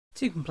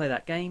Toucan Play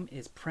That Game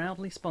is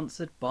proudly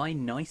sponsored by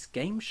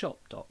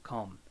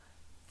NiceGameShop.com,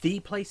 the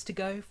place to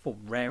go for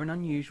rare and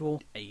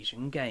unusual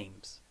Asian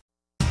games.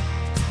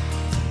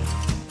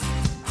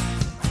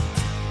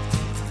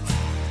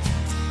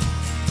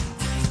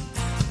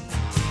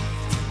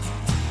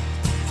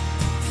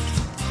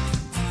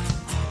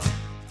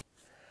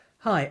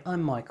 Hi,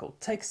 I'm Michael.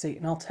 Take a seat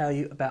and I'll tell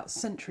you about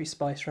Century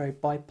Spice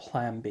Road by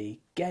Plan B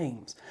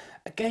Games.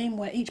 A game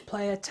where each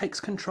player takes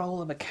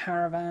control of a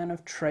caravan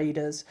of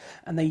traders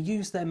and they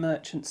use their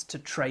merchants to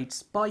trade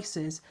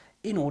spices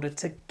in order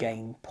to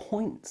gain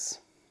points.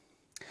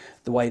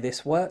 The way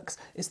this works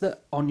is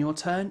that on your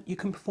turn you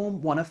can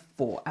perform one of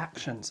four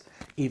actions.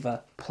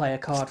 Either play a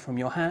card from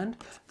your hand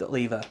that will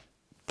either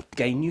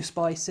gain new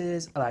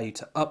spices, allow you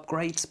to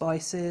upgrade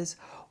spices,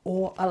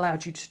 or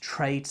allowed you to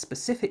trade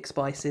specific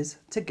spices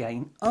to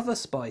gain other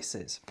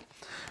spices.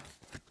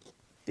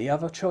 The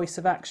other choice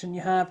of action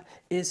you have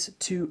is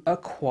to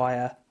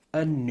acquire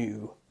a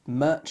new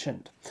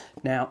merchant.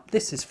 Now,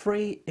 this is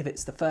free if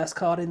it's the first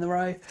card in the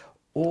row,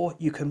 or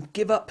you can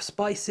give up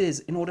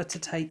spices in order to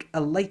take a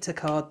later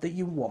card that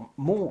you want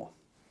more.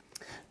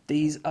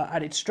 These are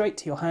added straight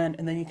to your hand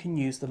and then you can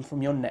use them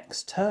from your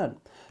next turn.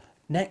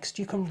 Next,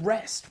 you can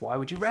rest. Why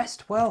would you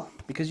rest? Well,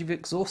 because you've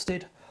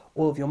exhausted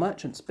all of your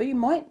merchants, but you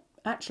might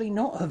actually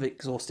not have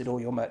exhausted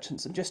all your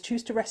merchants and just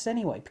choose to rest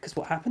anyway, because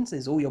what happens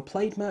is all your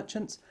played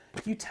merchants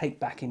you take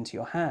back into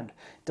your hand.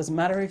 It doesn't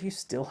matter if you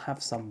still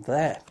have some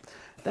there.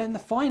 Then the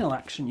final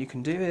action you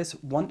can do is,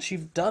 once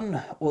you've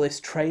done all this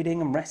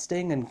trading and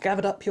resting and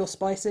gathered up your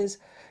spices,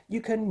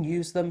 you can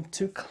use them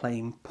to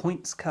claim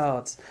points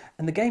cards,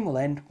 and the game will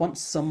end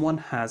once someone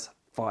has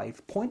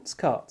 5 points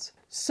cards.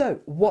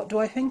 So what do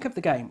I think of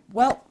the game?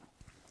 Well,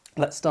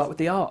 let's start with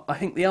the art. I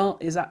think the art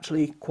is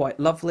actually quite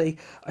lovely.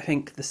 I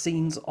think the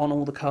scenes on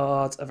all the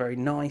cards are very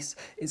nice.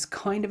 It's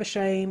kind of a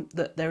shame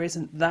that there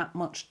isn't that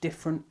much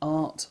different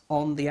art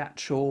on the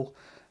actual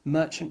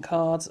merchant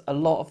cards. A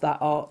lot of that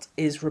art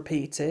is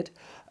repeated.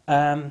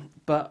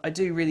 But I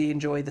do really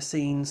enjoy the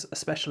scenes,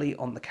 especially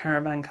on the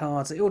caravan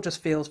cards. It all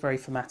just feels very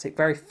thematic,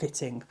 very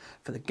fitting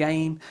for the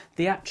game.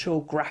 The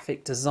actual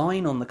graphic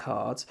design on the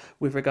cards,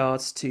 with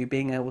regards to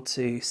being able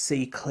to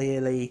see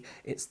clearly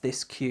it's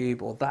this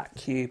cube or that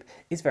cube,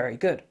 is very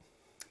good,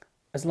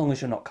 as long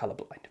as you're not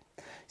colourblind.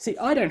 See,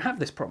 I don't have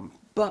this problem,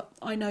 but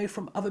I know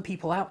from other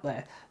people out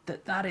there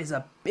that that is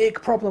a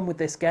big problem with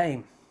this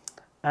game,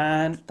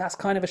 and that's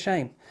kind of a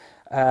shame.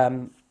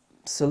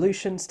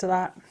 Solutions to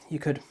that: you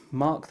could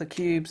mark the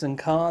cubes and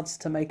cards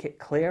to make it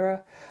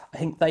clearer. I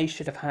think they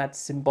should have had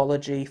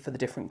symbology for the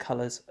different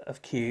colours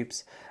of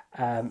cubes,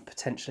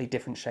 potentially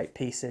different shaped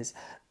pieces.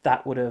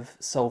 That would have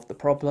solved the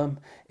problem.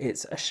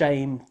 It's a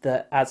shame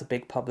that as a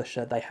big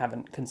publisher they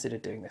haven't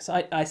considered doing this.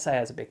 I say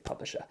as a big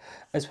publisher,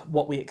 as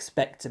what we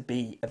expect to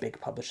be a big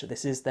publisher.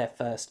 This is their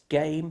first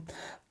game,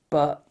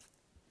 but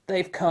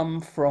they've come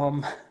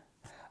from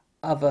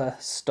other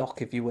stock,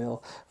 if you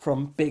will,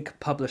 from big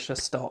publisher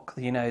stock.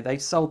 You know,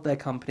 they've sold their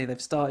company, they've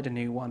started a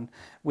new one.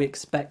 We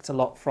expect a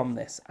lot from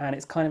this, and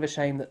it's kind of a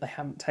shame that they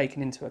haven't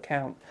taken into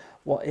account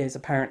what is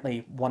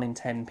apparently 1 in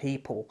 10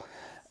 people.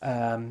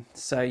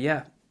 So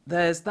yeah,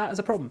 there's that as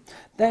a problem.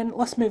 Then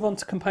let's move on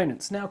to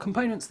components. Now,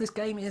 components, this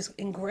game is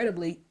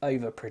incredibly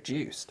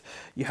overproduced.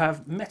 You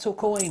have metal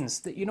coins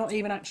that you're not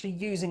even actually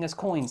using as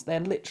coins. They're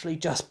literally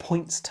just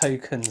points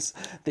tokens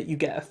that you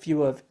get a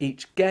few of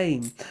each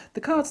game.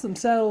 The cards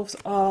themselves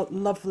are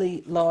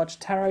lovely large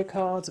tarot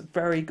cards,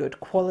 very good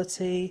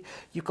quality.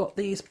 You've got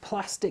these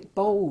plastic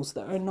bowls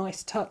that are a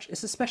nice touch.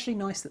 It's especially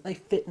nice that they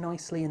fit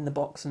nicely in the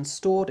box and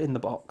stored in the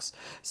box,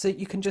 so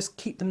you can just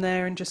keep them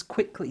there and just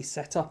quickly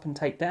set up and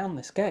take down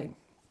this game.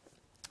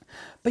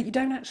 But you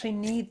don't actually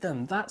need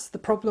them. That's the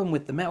problem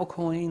with the metal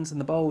coins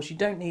and the bowls. You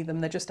don't need them.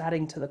 They're just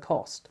adding to the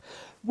cost,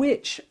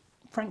 which,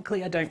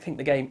 frankly, I don't think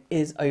the game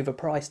is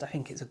overpriced. I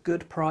think it's a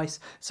good price,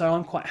 so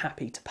I'm quite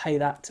happy to pay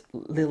that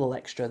little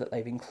extra that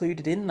they've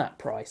included in that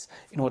price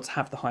in order to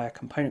have the higher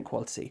component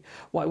quality.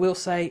 What I will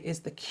say is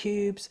the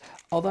cubes,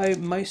 although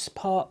most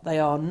part they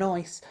are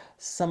nice,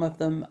 some of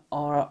them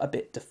are a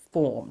bit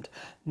deformed.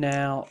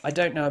 Now, I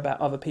don't know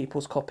about other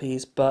people's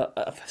copies, but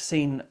I've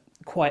seen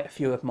quite a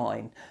few of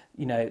mine.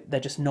 You know, they're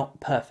just not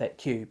perfect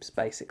cubes,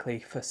 basically,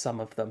 for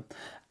some of them.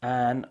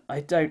 And I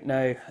don't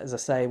know, as I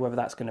say, whether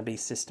that's going to be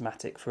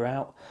systematic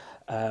throughout.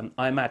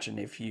 I imagine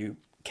if you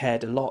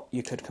cared a lot,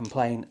 you could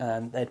complain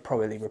and they'd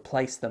probably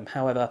replace them.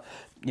 However,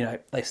 you know,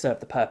 they serve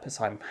the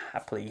purpose. I'm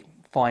happily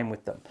fine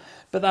with them.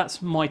 But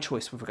that's my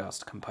choice with regards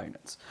to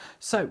components.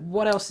 So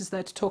what else is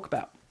there to talk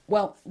about?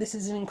 Well, this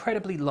is an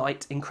incredibly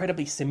light,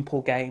 incredibly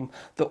simple game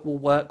that will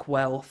work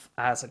well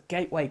as a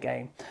gateway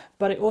game,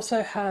 but it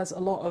also has a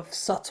lot of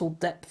subtle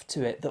depth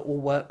to it that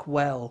will work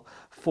well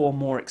for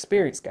more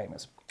experienced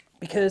gamers.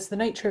 Because the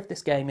nature of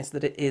this game is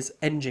that it is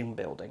engine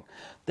building.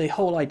 The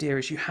whole idea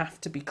is you have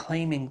to be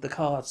claiming the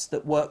cards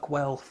that work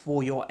well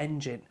for your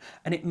engine,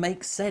 and it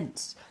makes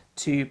sense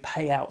to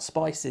pay out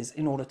spices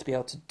in order to be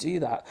able to do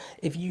that.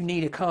 If you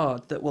need a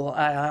card that will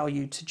allow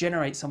you to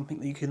generate something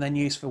that you can then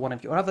use for one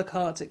of your other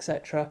cards,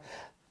 etc.,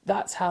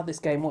 That's how this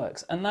game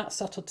works, and that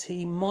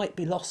subtlety might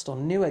be lost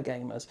on newer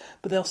gamers,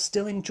 but they'll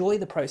still enjoy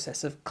the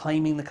process of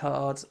claiming the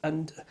cards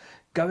and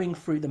going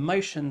through the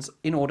motions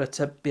in order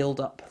to build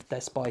up their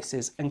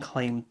spices and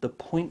claim the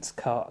points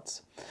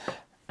cards.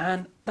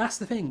 And that's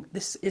the thing,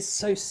 this is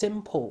so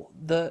simple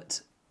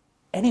that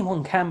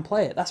anyone can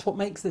play it. That's what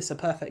makes this a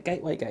perfect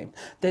gateway game.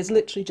 There's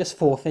literally just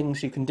 4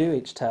 things you can do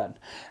each turn.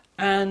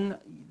 And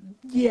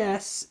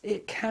yes,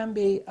 it can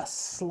be a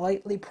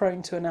slightly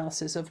prone to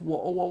analysis of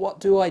what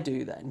do I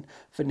do then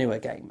for newer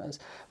gamers.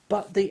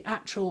 But the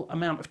actual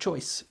amount of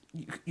choice,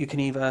 you can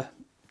either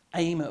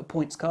aim at a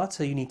points card,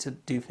 so you need to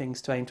do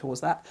things to aim towards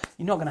that.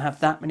 You're not going to have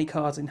that many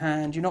cards in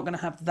hand. You're not going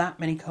to have that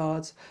many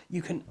cards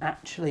you can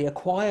actually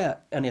acquire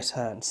in a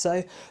turn.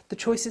 So the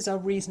choices are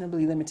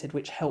reasonably limited,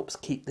 which helps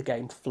keep the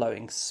game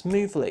flowing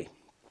smoothly.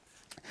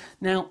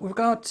 Now, with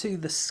regard to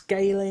the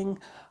scaling,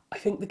 I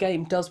think the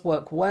game does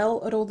work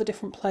well at all the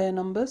different player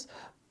numbers,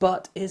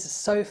 but is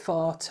so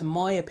far, to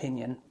my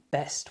opinion,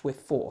 best with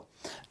 4.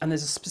 And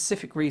there's a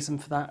specific reason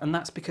for that, and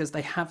that's because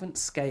they haven't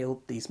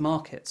scaled these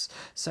markets.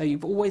 So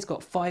you've always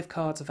got 5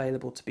 cards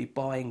available to be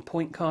buying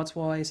point cards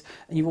wise,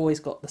 and you've always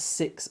got the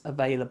 6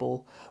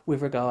 available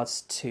with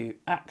regards to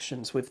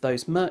actions with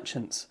those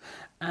merchants.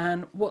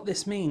 And what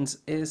this means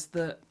is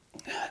that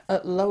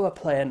at lower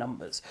player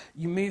numbers,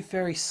 you move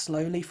very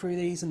slowly through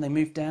these and they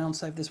move down.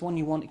 So if there's one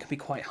you want, it can be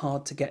quite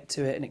hard to get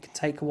to it and it can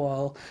take a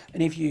while.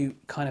 And if you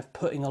kind of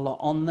putting a lot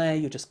on there,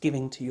 you're just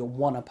giving to your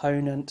one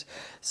opponent.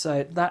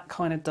 So that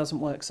kind of doesn't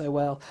work so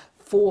well.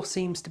 4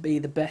 seems to be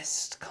the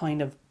best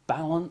kind of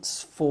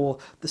balance for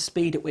the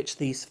speed at which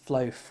these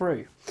flow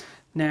through.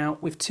 Now,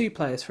 with 2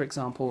 players, for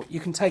example, you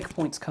can take a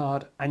points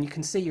card and you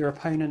can see your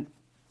opponent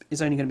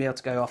is only going to be able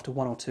to go after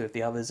 1 or 2 of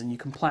the others, and you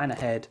can plan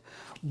ahead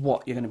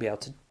what you're going to be able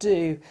to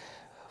do.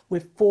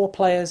 With 4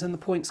 players and the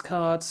points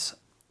cards,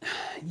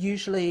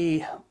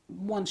 usually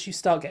once you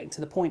start getting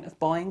to the point of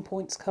buying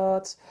points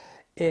cards,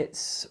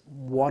 it's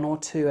 1 or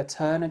 2 a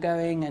turn are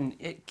going, and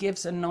it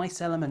gives a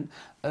nice element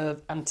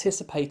of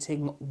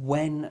anticipating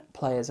when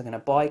players are going to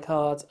buy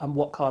cards and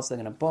what cards they're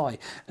going to buy.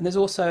 And there's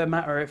also a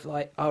matter of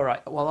like, all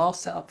right, well, I'll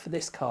set up for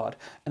this card,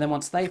 and then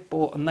once they've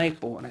bought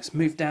and it's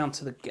moved down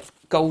to the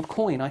gold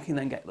coin, I can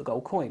then get the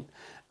gold coin.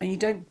 And you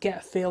don't get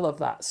a feel of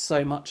that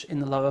so much in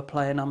the lower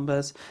player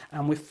numbers,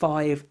 and with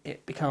 5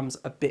 it becomes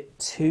a bit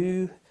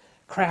too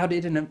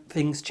crowded and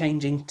things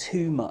changing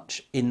too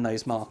much in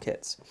those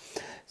markets.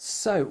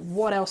 So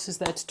what else is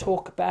there to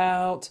talk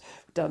about?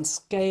 We've done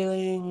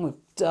scaling,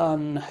 we've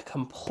done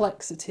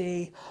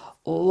complexity,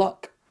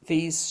 luck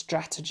vs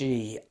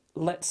strategy.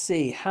 Let's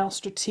see, how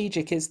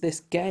strategic is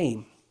this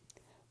game?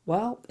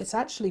 Well, it's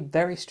actually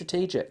very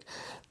strategic.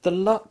 The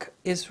luck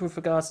is with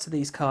regards to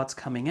these cards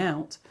coming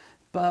out,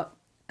 but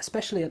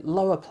especially at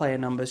lower player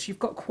numbers, you've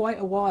got quite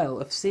a while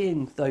of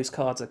seeing those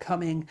cards are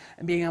coming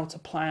and being able to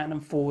plan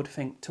and forward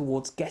think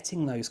towards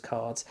getting those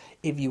cards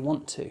if you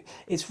want to.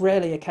 It's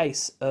rarely a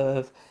case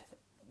of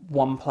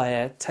one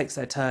player takes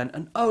their turn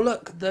and, oh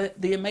look,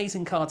 the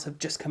amazing cards have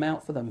just come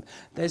out for them.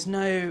 There's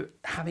no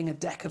having a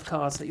deck of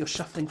cards that you're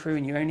shuffling through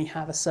and you only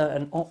have a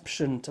certain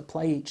option to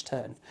play each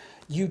turn.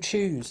 You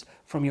choose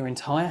from your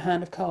entire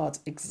hand of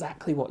cards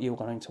exactly what you're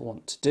going to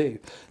want to do.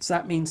 So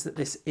that means that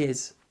this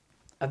is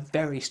a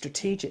very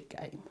strategic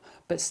game,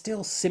 but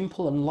still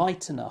simple and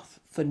light enough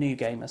for new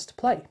gamers to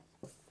play.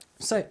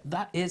 So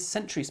that is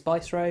Century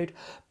Spice Road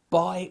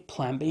by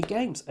Plan B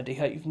Games. I do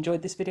hope you've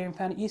enjoyed this video and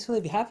found it useful.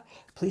 If you have,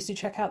 please do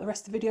check out the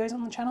rest of the videos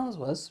on the channel, as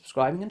well as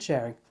subscribing and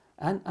sharing.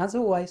 And as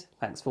always,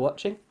 thanks for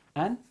watching,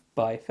 and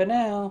bye for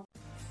now.